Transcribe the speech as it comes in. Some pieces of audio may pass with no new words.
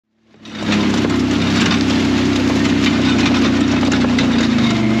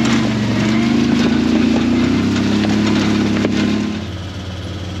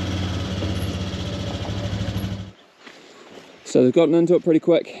So they've gotten into it pretty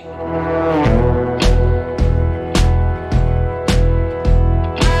quick.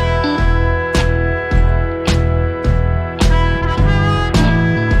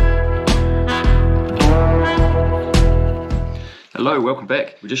 Hello, welcome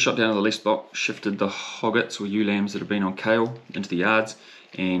back. We just shot down to the lease block, shifted the hoggets or ewe lambs that have been on kale into the yards,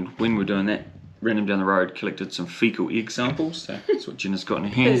 and when we're doing that, ran them down the road, collected some fecal egg samples. So that's what Jenna's got in her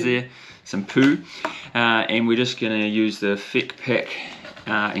hands there, some poo, and we're just going to use the feck pack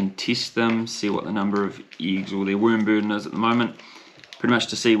and test them, see what the number of eggs or their worm burden is at the moment, pretty much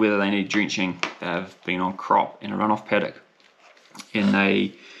to see whether they need drenching. They've been on crop in a runoff paddock, and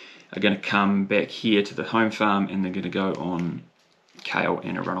they are going to come back here to the home farm, and they're going to go on kale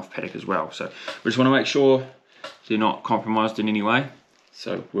and a runoff paddock as well. So we just want to make sure they're not compromised in any way.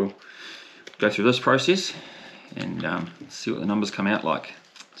 So we'll go through this process and see what the numbers come out like.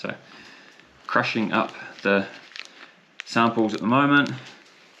 So crushing up the samples at the moment,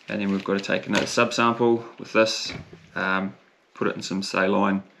 and then we've got to take another sub-sample with this, put it in some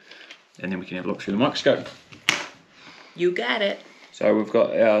saline, and then we can have a look through the microscope. You got it. So we've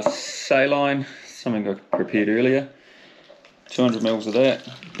got our saline, something I prepared earlier. 200 mils of that,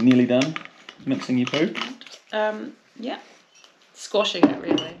 nearly done. Mixing your poo. Yeah. Squashing it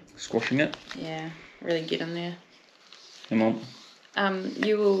really. Squashing it. Yeah, really get in there. Come on.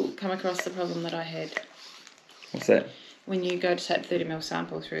 You will come across the problem that I had. What's that? When you go to take 30 ml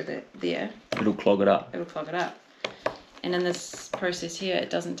sample through there. It'll clog it up. It'll clog it up. And in this process here, it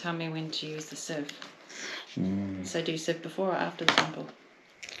doesn't tell me when to use the sieve. So do you sieve before or after the sample?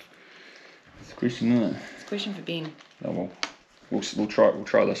 It's a question, isn't it? It's a question for Ben. Oh well. We'll try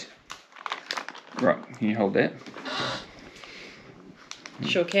this. Right, can you hold that?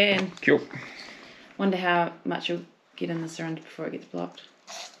 Sure can. Cool. Wonder how much you'll get in the syringe before it gets blocked.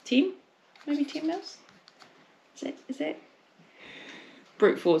 10? Maybe 10 mils? Is that?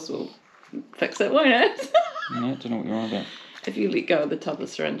 Brute force will fix it, won't it? No, I don't know what you're on about. If you let go of the top of the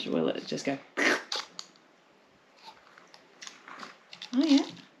syringe, will it just go? Oh yeah.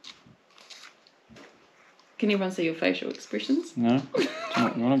 Can everyone see your facial expressions? No, I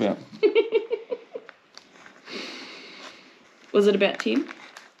don't know what you're on about. Was it about 10?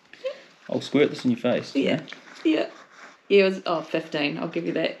 I'll squirt this in your face. Yeah. Yeah. Yeah, it was 15. I'll give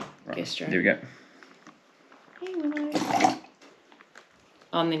you that. Right. Gastro. There we go. Anyway.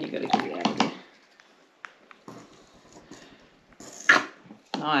 Oh, and then you've got to get it out of there.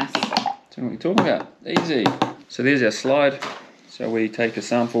 Nice. Don't know what you're talking about. Easy. So there's our slide. So we take a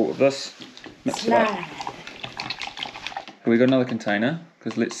sample of this, mix it up. Have we got another container?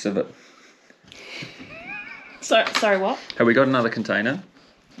 Because let's sieve it. Sorry, what? Have we got another container?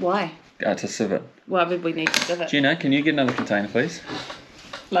 Why? To sieve it. Why would we need to sieve it? Jenna, can you get another container, please?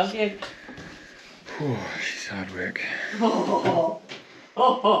 Love you. Whew, she's hard work. Oh.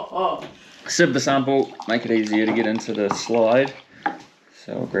 Sieve the sample, make it easier to get into the slide.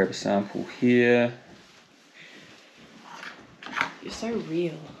 So I'll grab a sample here. You're so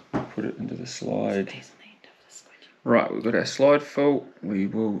real. Put it into the slide. Right, we've got our slide full. We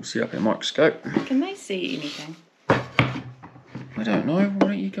will set up our microscope. Can they see anything? I don't know. Why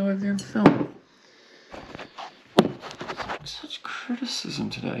don't you go over there and film? Such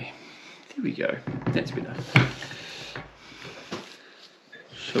criticism today. There we go. That's better.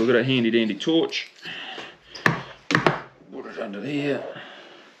 So we've got a handy dandy torch. Put it under there.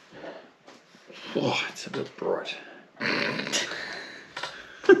 Oh, it's a bit bright.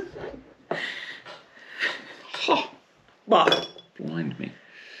 What? Blind me.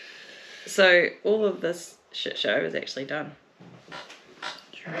 So all of this shit show is actually done.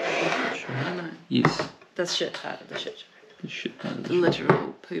 Yes. The shit part of the shit show. The shit part of the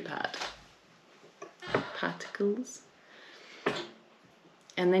Literal poo part. Particles.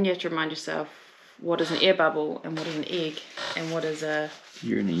 And then you have to remind yourself what is an air bubble and what is an egg and what is a...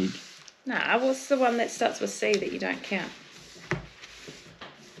 You're an egg. Nah, what's the one that starts with C that you don't count?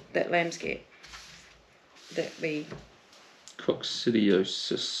 That lambs get. That we...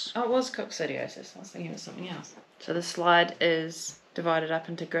 Coccidiosis. Oh, it was coccidiosis. I was thinking it was something else. So the slide is divided up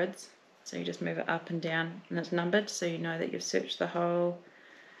into grids. So you just move it up and down and it's numbered so you know that you've searched the whole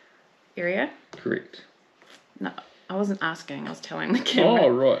area. Correct. No, I wasn't asking, I was telling the camera. Oh,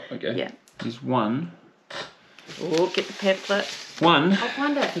 right, okay. Yeah. There's one. Oh, get the pamphlet. One. I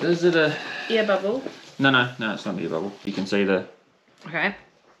wonder. Is it a... Ear bubble. No, it's not the ear bubble. You can see the... Okay.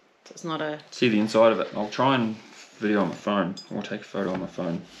 So it's not a... See the inside of it. I'll try and video on my phone. I'll take a photo on my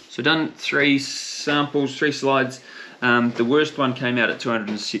phone. So done 3 samples, 3 slides. The worst one came out at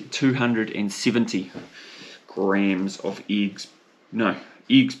 270 grams of eggs. No,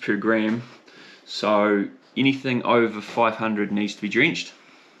 eggs per gram. So anything over 500 needs to be drenched,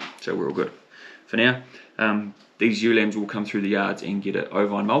 so we're all good for now. These ewe lambs will come through the yards and get an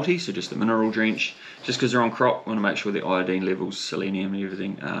ovine multi, so just a mineral drench, just because they're on crop. We want to make sure the iodine levels, selenium and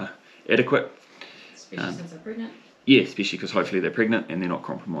everything are adequate. Especially since they're pregnant. Yeah, especially because hopefully they're pregnant and they're not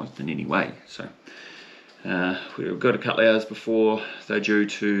compromised in any way. So we've got a couple of hours before they're due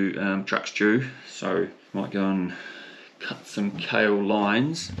to, truck's due, so might go and cut some kale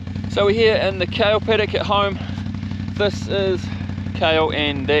lines. So we're here in the kale paddock at home. This is kale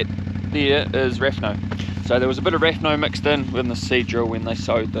and that there is rafno. So there was a bit of rafno mixed in with the seed drill when they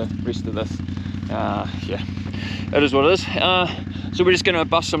sowed the rest of this. Yeah, it is what it is. So we're just going to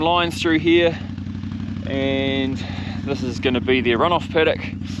bust some lines through here, and this is going to be their runoff paddock.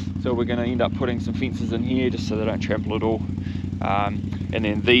 So we're going to end up putting some fences in here just so they don't trample it all. And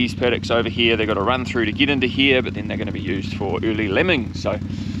then these paddocks over here, they've got to run through to get into here, but then they're going to be used for early lambing. So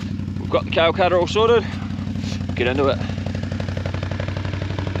we've got the kale cutter all sorted. Get into it.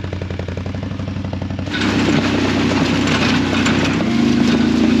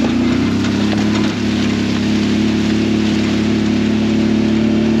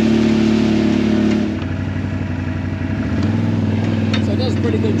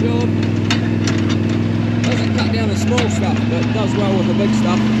 Pretty good job. Doesn't cut down the small stuff, but it does well with the big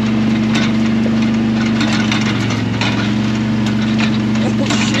stuff.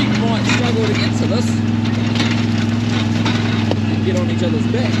 Sheep might struggle to get to this and get on each other's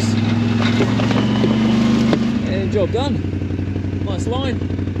backs. And job done. Nice line.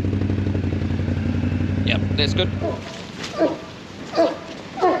 Yep, that's good.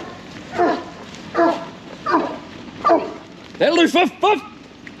 That'll do, Fuff, Fuff!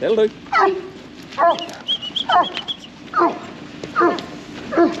 That'll do.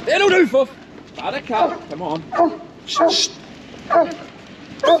 That'll do, Fuff! Buttercup, come on.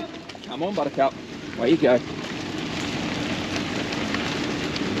 Come on, Buttercup. Away you go.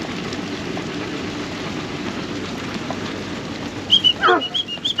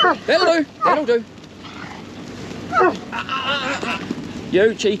 That'll do, that'll do.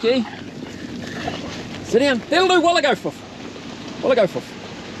 You cheeky. Sit down. That'll do, while I go, Fuff. While I go, Fuff.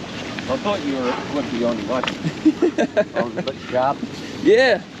 I thought you were wimpy on your way. I was a bit sharp.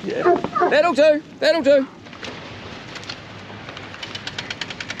 Yeah, yeah. That'll do, that'll do.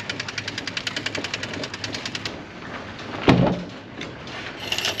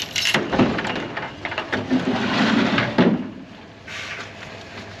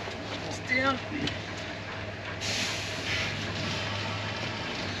 Down.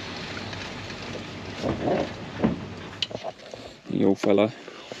 You old fella,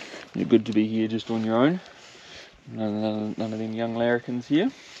 you're good to be here just on your own. None of them young larrikins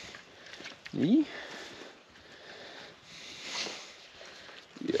here. Yeah.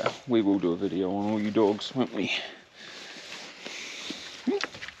 Yeah, we will do a video on all you dogs, won't we?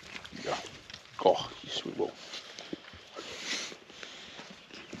 Yeah. Oh, yes we will.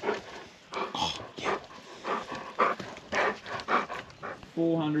 Oh, yeah.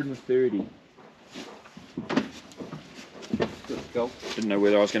 430. Go. Didn't know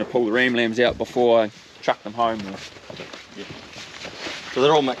whether I was going to pull the ram lambs out before I chuck them home. Or... Yeah. So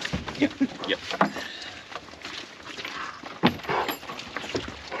they're all mixed. Yep. Yep.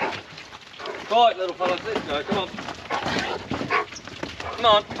 Right, little fellas, let's go. Come on. Come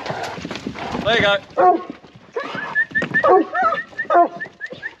on. There you go.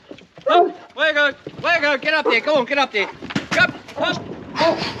 Oh, where you go? Where you go? Get up there. Come on, get up there. Up.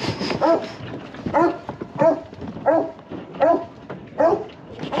 Up.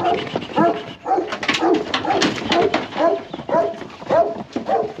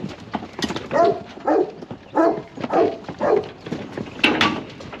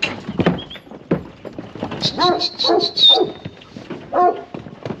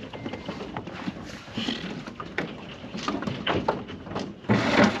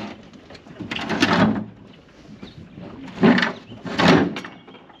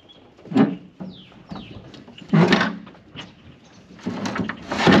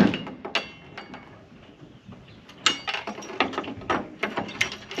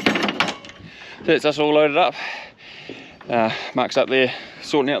 So that's us all loaded up. Mark's up there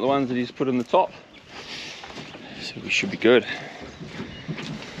sorting out the ones that he's put in the top. So we should be good.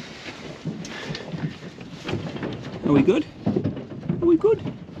 Are we good? Are we good?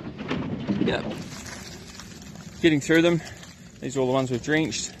 Yeah. Getting through them. These are all the ones we've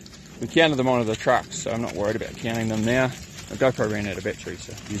drenched. We counted them onto the truck, so I'm not worried about counting them now. My GoPro ran out of battery,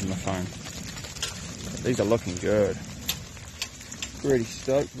 so I'm using my phone. But these are looking good. Pretty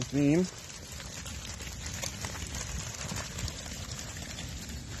stoked with them.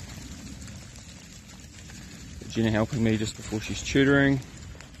 Genna helping me just before she's tutoring.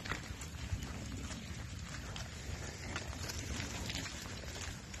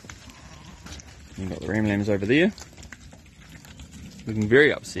 You've got the ram lambs over there. Looking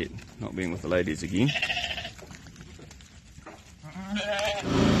very upset not being with the ladies again.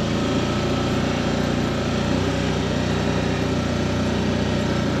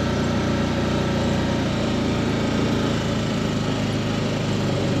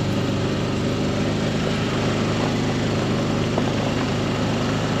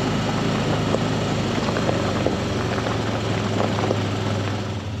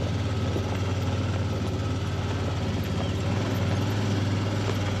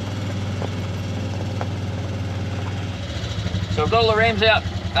 So we've got all the rams out.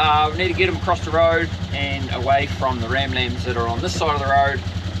 We need to get them across the road and away from the ram lambs that are on this side of the road,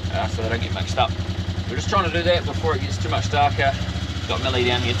 so they don't get mixed up. We're just trying to do that before it gets too much darker. Got Millie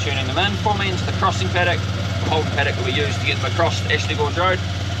down here tuning them in for me into the crossing paddock, the holding paddock that we use to get them across Ashley Gorge Road,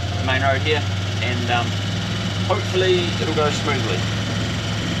 the main road here, and hopefully it'll go smoothly.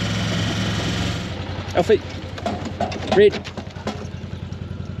 Alfie, red.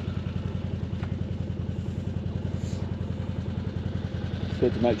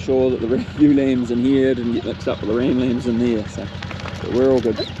 Had to make sure that the ewe lambs in here didn't get mixed up with the ram lambs in there, so but we're all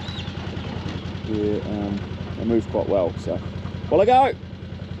good. Yeah, they move quite well, so while I go,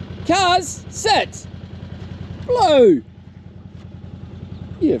 cars, sit, Blue,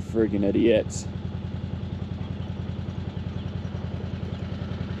 you friggin' idiots.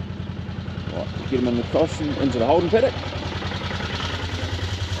 Right, get them in the cross into the holding paddock.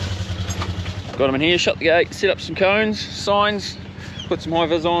 Got them in here, shut the gate, set up some cones, signs, put some high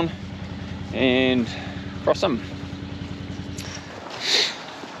vis on and cross them.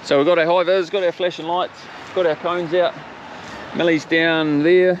 So we've got our high vis, got our flashing lights, got our cones out. Millie's down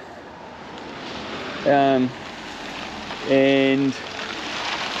there, and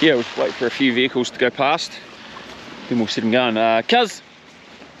yeah, we'll wait for a few vehicles to go past, then we'll set them going. Cuz,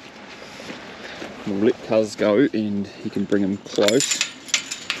 we'll let Cuz go and he can bring him close.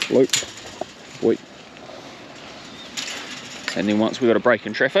 Luke, wait. And then once we've got a break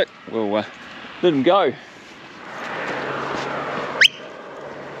in traffic, we'll let them go.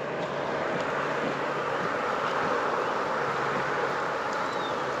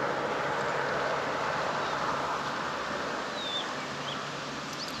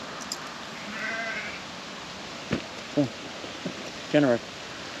 Oh, Genna.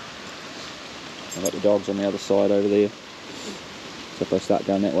 I've got the dogs on the other side over there. So if they start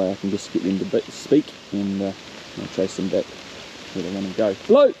going that way, I can just get them to speak and I'll chase them back where they want to go.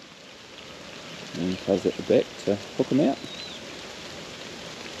 Hello! And Cuz at the back to hook them out.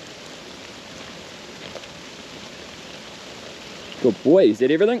 Good boy, is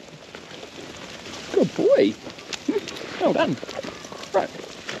that everything? Good boy. Well done. Right.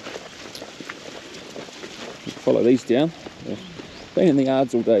 Follow these down. They've been in the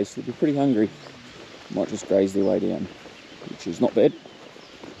yards all day, so they'll be pretty hungry. Might just graze their way down, which is not bad.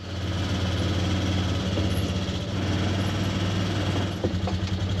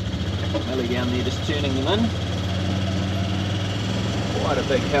 Millie down there just turning them in. Quite a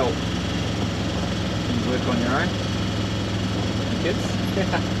big help. You can work on your own. Kids.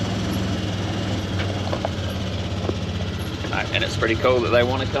 And it's pretty cool that they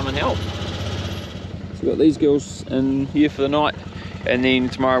want to come and help. So we've got these girls in here for the night, and then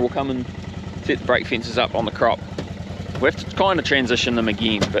tomorrow we'll come and set the brake fences up on the crop. We have to kind of transition them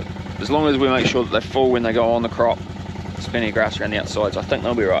again, but as long as we make sure that they're full when they go on the crop, there's plenty of grass around the outsides, I think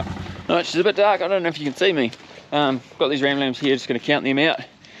they'll be right. No, it's just a bit dark, I don't know if you can see me. Got these ram lambs here, just going to count them out,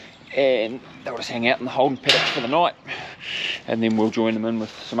 and they'll just hang out in the holding paddock for the night, and then we'll join them in with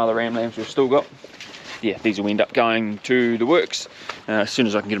some other ram lambs we've still got. Yeah, these will end up going to the works as soon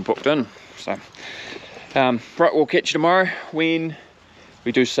as I can get them booked in. So, right, we'll catch you tomorrow when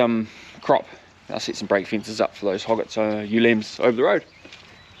we do some crop. I'll set some brake fences up for those hoggets, ewe lambs over the road.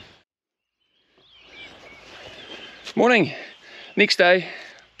 Morning, next day,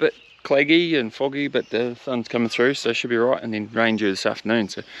 bit claggy and foggy, but the sun's coming through, so it should be right, and then rain due this afternoon.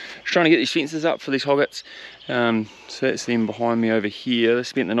 So just trying to get these fences up for these hoggets. So that's them behind me over here. They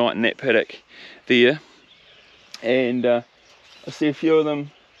spent the night in that paddock there, and I see a few of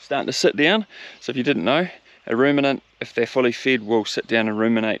them starting to sit down. So if you didn't know, a ruminant, if they're fully fed, will sit down and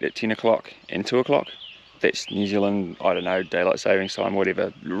ruminate at 10 o'clock and 2 o'clock. That's New Zealand, I don't know, daylight savings time,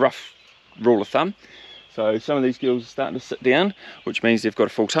 whatever, rough rule of thumb. So some of these girls are starting to sit down, which means they've got a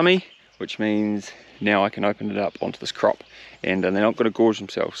full tummy, which means now I can open it up onto this crop, and they're not going to gorge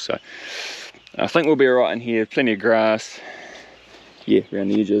themselves. So I think we'll be alright in here, plenty of grass, yeah, around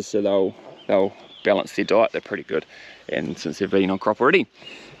the edges, so they'll balance their diet, they're pretty good, and since they've been on crop already.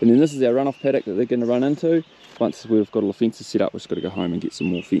 And then this is our runoff paddock that they're going to run into. Once we've got all the fences set up, we've just got to go home and get some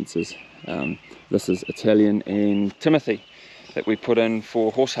more fences. This is Italian and Timothy that we put in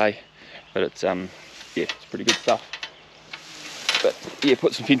for horse hay, but it's yeah, it's pretty good stuff. But yeah,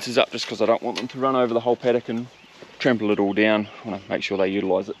 put some fences up just because I don't want them to run over the whole paddock and trample it all down. I want to make sure they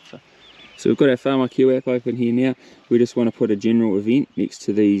utilise it. So we've got our Farm IQ app open here now. We just want to put a general event next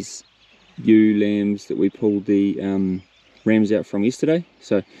to these ewe lambs that we pulled the rams out from yesterday.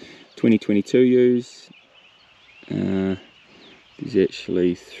 So 2022 ewes. There's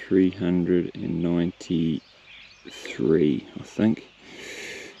actually 393, I think.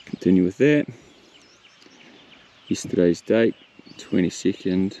 Continue with that. Yesterday's date,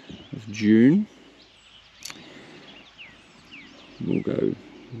 22nd of June. We'll go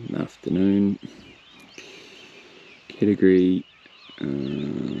afternoon. Category,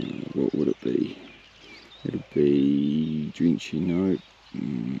 what would it be? It'll be Drench, you know.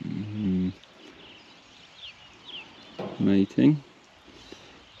 Mating,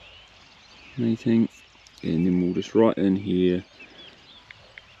 and then we'll just write in here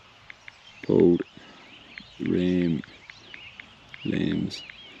pulled ram lambs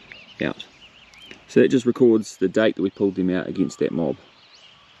out. So that just records the date that we pulled them out against that mob.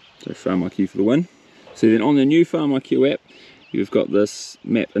 So Farm IQ for the win. So then on the new Farm IQ app, you've got this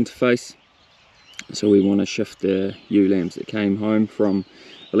map interface. So we want to shift the ewe lambs that came home from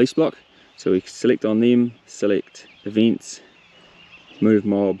a lease block. So we select on them, select events, move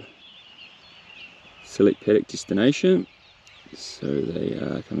mob, select paddock destination. So they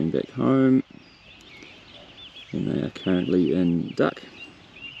are coming back home, and they are currently in duck.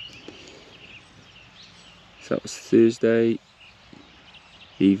 So it was Thursday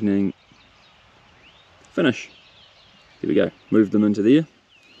evening, finish. There we go, move them into there,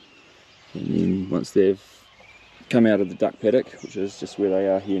 and then once they've come out of the duck paddock, which is just where they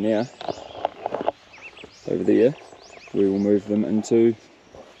are here now, over there, we will move them into,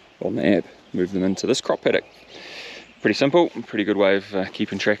 on the app, move them into this crop paddock. Pretty simple, pretty good way of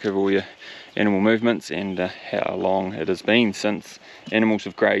keeping track of all your animal movements and how long it has been since animals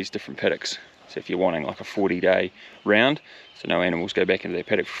have grazed different paddocks. So if you're wanting like a 40-day round, so no animals go back into their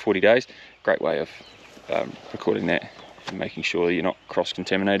paddock for 40 days, great way of recording that and making sure that you're not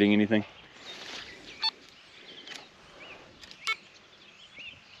cross-contaminating anything.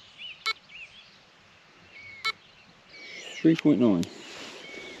 3.9.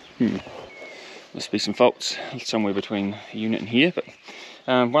 Must be some faults somewhere between the unit and here, but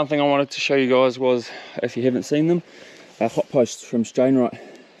one thing I wanted to show you guys was, if you haven't seen them, hot posts from Strainright.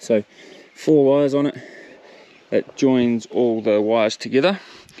 So 4 wires on it. It joins all the wires together.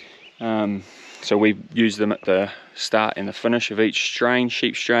 So we use them at the start and the finish of each strain,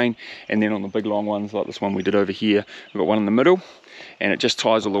 sheep strain, and then on the big long ones like this one we did over here, we've got one in the middle, and it just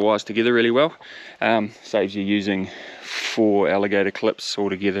ties all the wires together really well. Saves you using 4 alligator clips all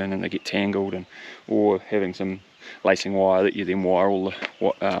together and then they get tangled, and or having some lacing wire that you then wire all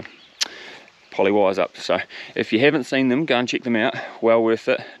the poly wires up. So if you haven't seen them, go and check them out, well worth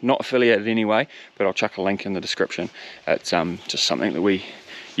it. Not affiliated anyway, but I'll chuck a link in the description. It's just something that we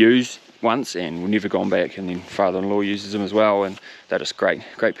use once and we've never gone back, and then father-in-law uses them as well, and they're just great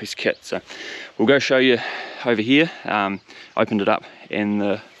piece of kit. So we'll go show you over here. Opened it up and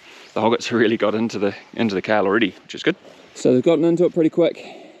the hoggets really got into the kale already, which is good. So they've gotten into it pretty quick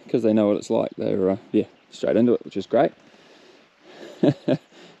because they know what it's like. They're yeah, straight into it, which is great.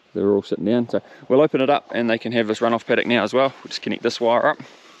 They're all sitting down, so we'll open it up and they can have this runoff paddock now as well. We'll just connect this wire up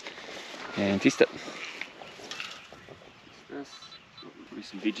and test it. Probably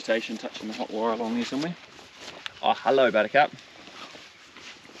some vegetation touching the hot wire along there somewhere. Oh, hello Buttercup.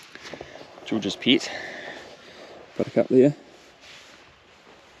 George's pet. Buttercup there.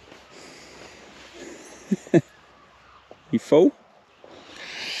 You full?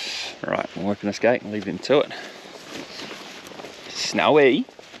 Right, we'll open this gate and leave them to it. Snowy,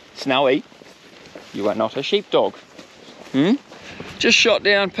 you are not a sheepdog. Just shot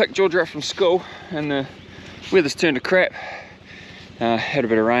down, picked George up from school, and the weather's turned to crap. Had a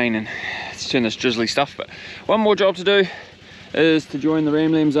bit of rain and it's turned this drizzly stuff, but one more job to do is to join the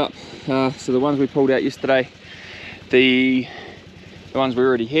ram lambs up. So the ones we pulled out yesterday, the ones we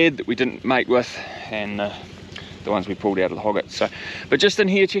already had that we didn't mate with, and the ones we pulled out of the hoggets. So, but just in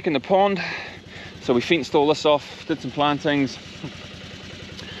here checking the pond, so we fenced all this off, did some plantings,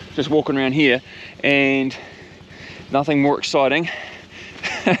 just walking around here, and nothing more exciting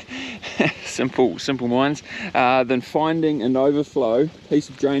simple minds than finding an overflow piece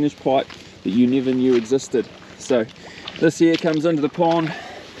of drainage pipe that you never knew existed. So this here comes into the pond,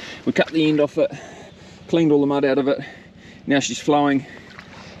 we cut the end off it, cleaned all the mud out of it. Now she's flowing.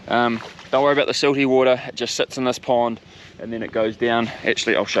 Don't worry about the silty water, it just sits in this pond and then it goes down.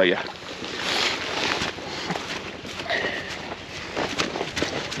 Actually, I'll show you.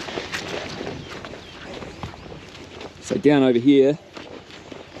 So down over here,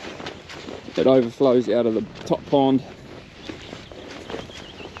 it overflows out of the top pond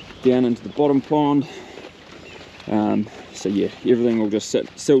down into the bottom pond. So yeah, everything will just sit,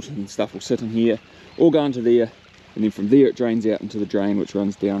 silt and stuff will sit in here, all go into there, and then from there it drains out into the drain which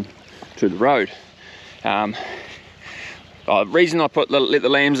runs down to the road. The reason I let the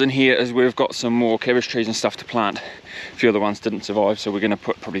lambs in here is we've got some more cabbage trees and stuff to plant. A few of the ones didn't survive, so we're going to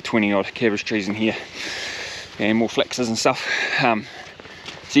put probably 20 odd cabbage trees in here and more flaxes and stuff.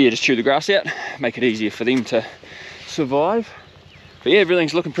 So yeah, just chew the grass out, make it easier for them to survive. But yeah,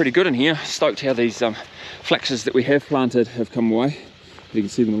 everything's looking pretty good in here. Stoked how these flaxes that we have planted have come away. You can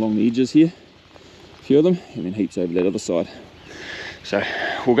see them along the edges here, a few of them, and then heaps over that other side. So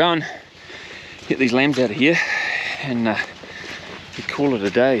we'll go and get these lambs out of here and we call it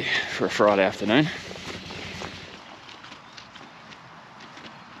a day for a Friday afternoon.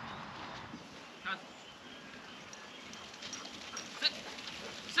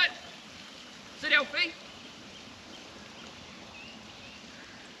 Sit, Alfie.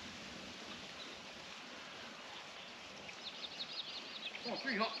 Oh,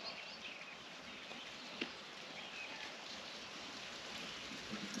 pretty hot.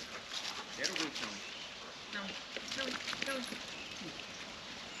 That'll do something. No.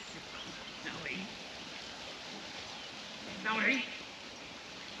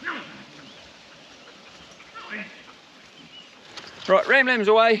 Right, ram lambs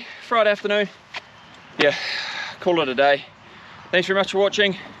away, Friday afternoon. Yeah, call it a day. Thanks very much for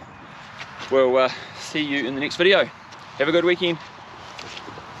watching. We'll see you in the next video. Have a good weekend.